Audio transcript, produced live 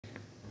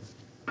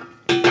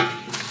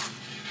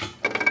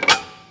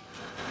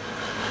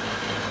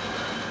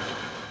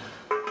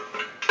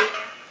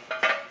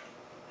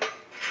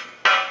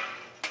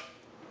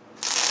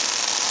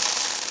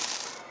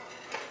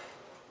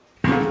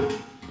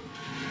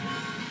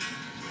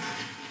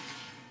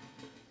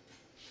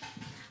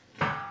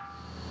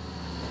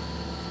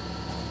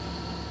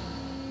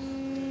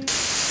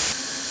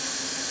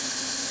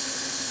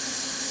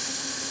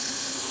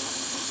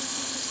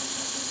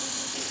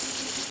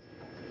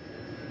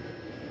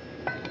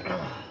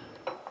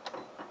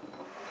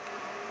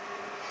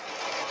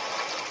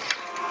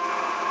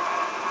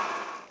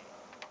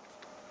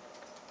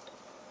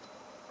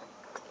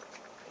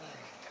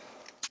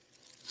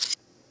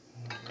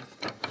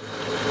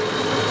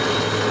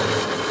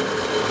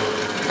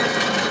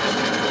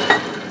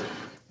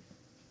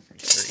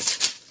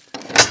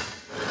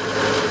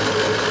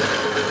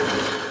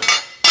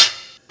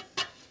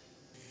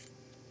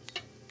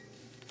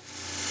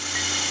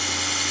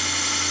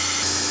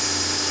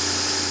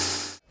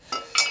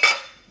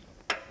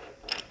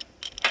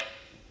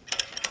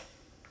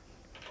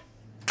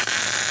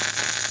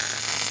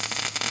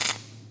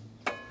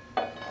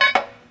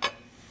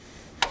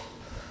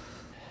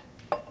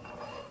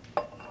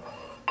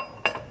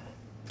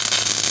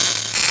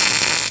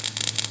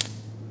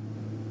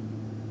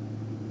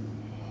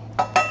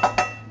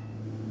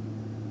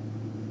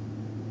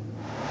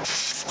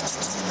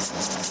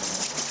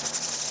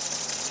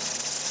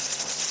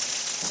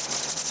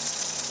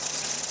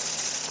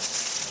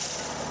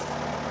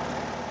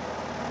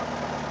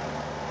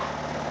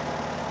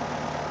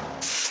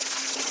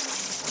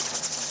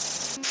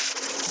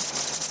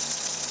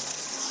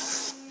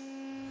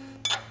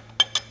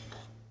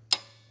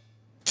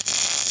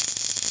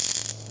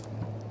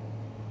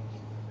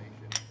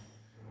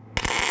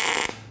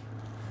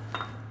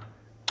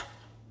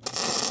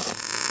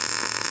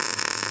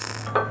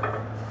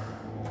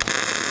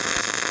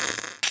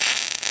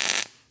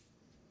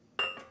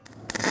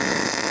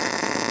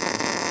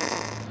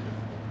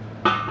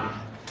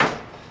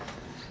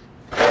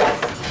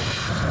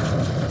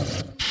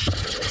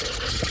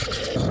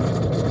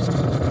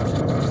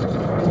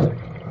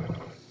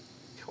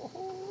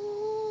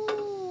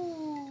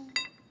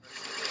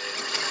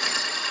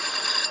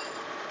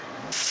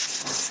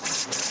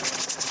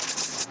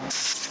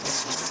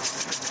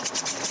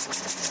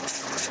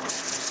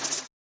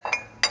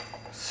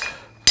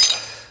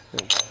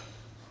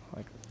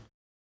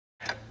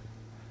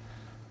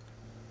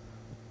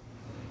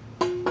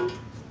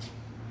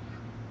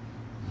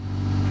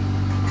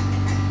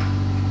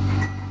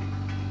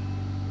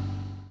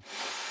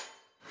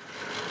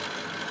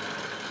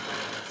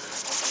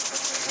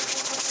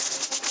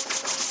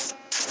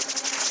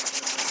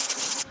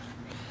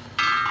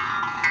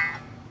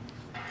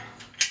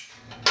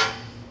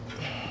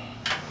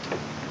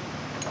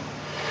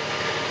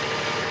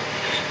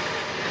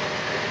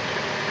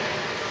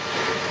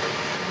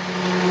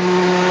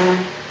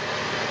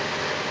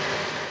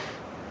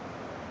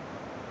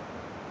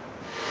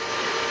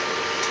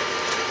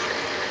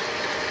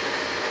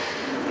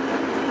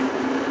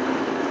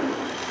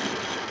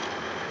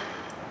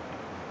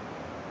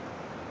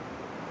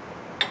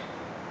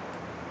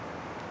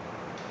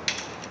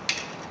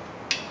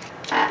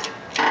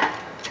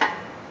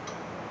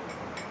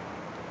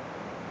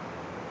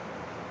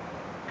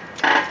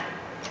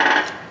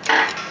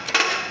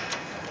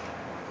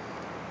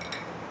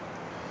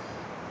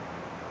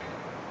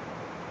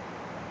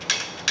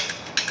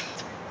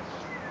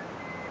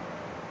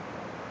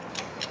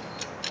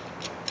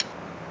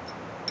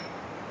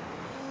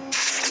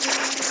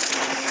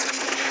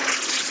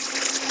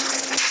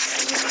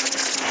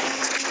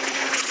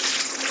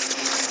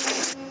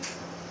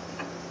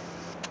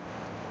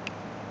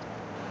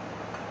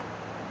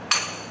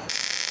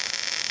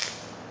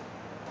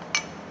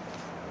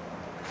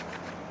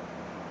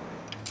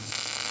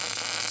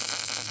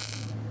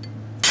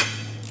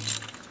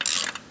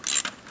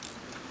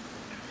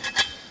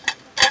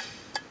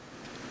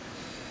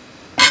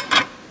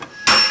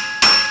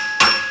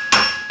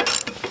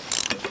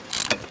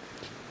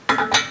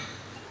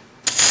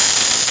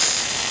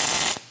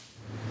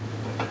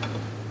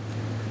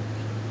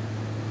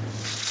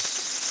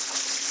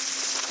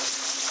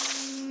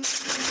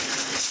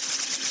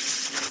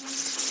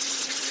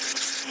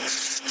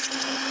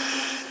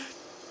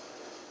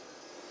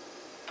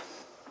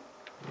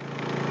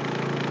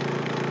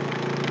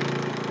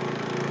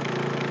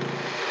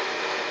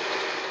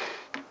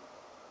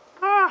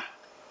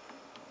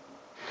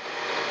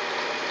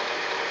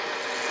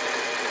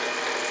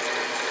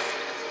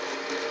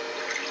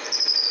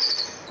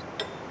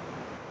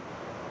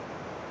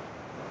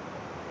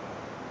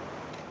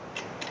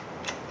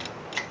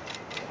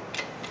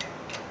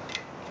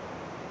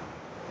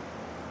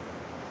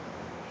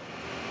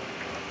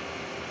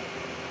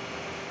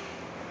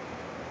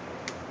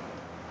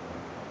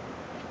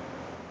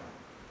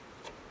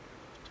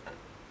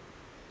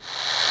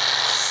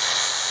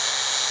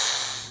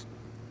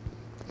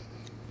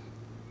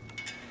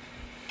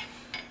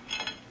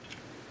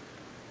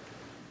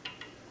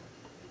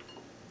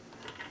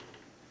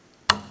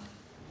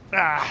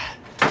Ah.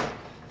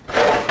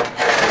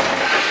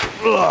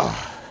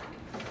 Ugh.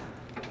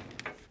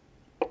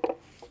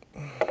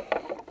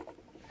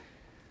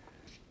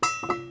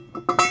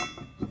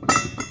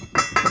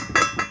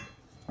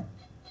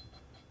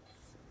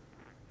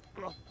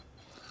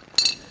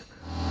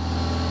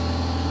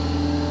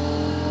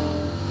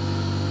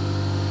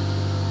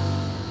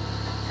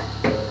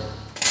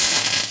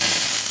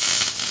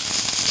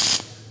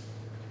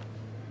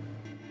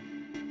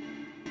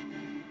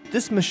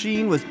 This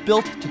machine was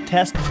built to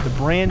test the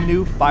brand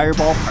new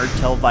Fireball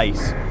Hardtail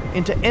vise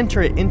and to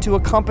enter it into a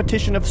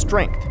competition of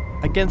strength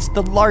against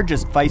the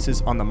largest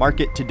vises on the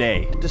market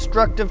today.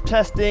 Destructive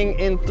testing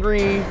in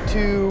 3,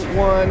 2,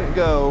 1,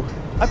 go.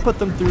 I put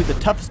them through the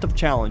toughest of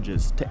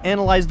challenges to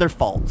analyze their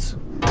faults.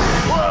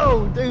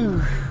 Whoa,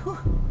 dude.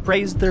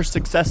 Praise their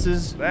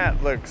successes.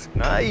 That looks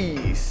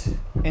nice.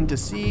 And to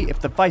see if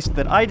the vise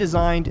that I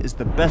designed is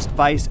the best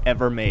vise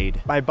ever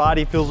made. My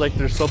body feels like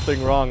there's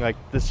something wrong, like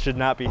this should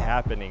not be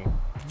happening.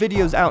 The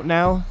video's out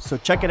now, so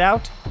check it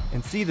out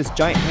and see this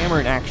giant hammer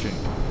in action.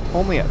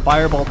 Only at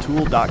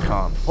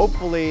fireballtool.com.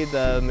 Hopefully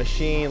the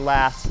machine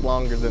lasts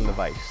longer than the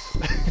vise.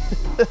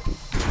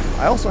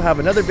 I also have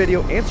another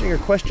video answering your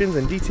questions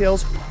and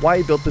details why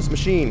I built this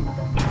machine.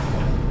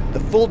 The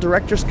full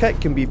director's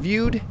cut can be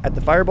viewed at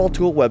the Fireball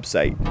Tool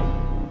website.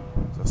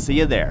 So see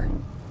you there.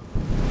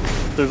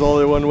 There's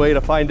only one way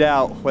to find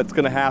out what's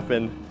gonna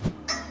happen.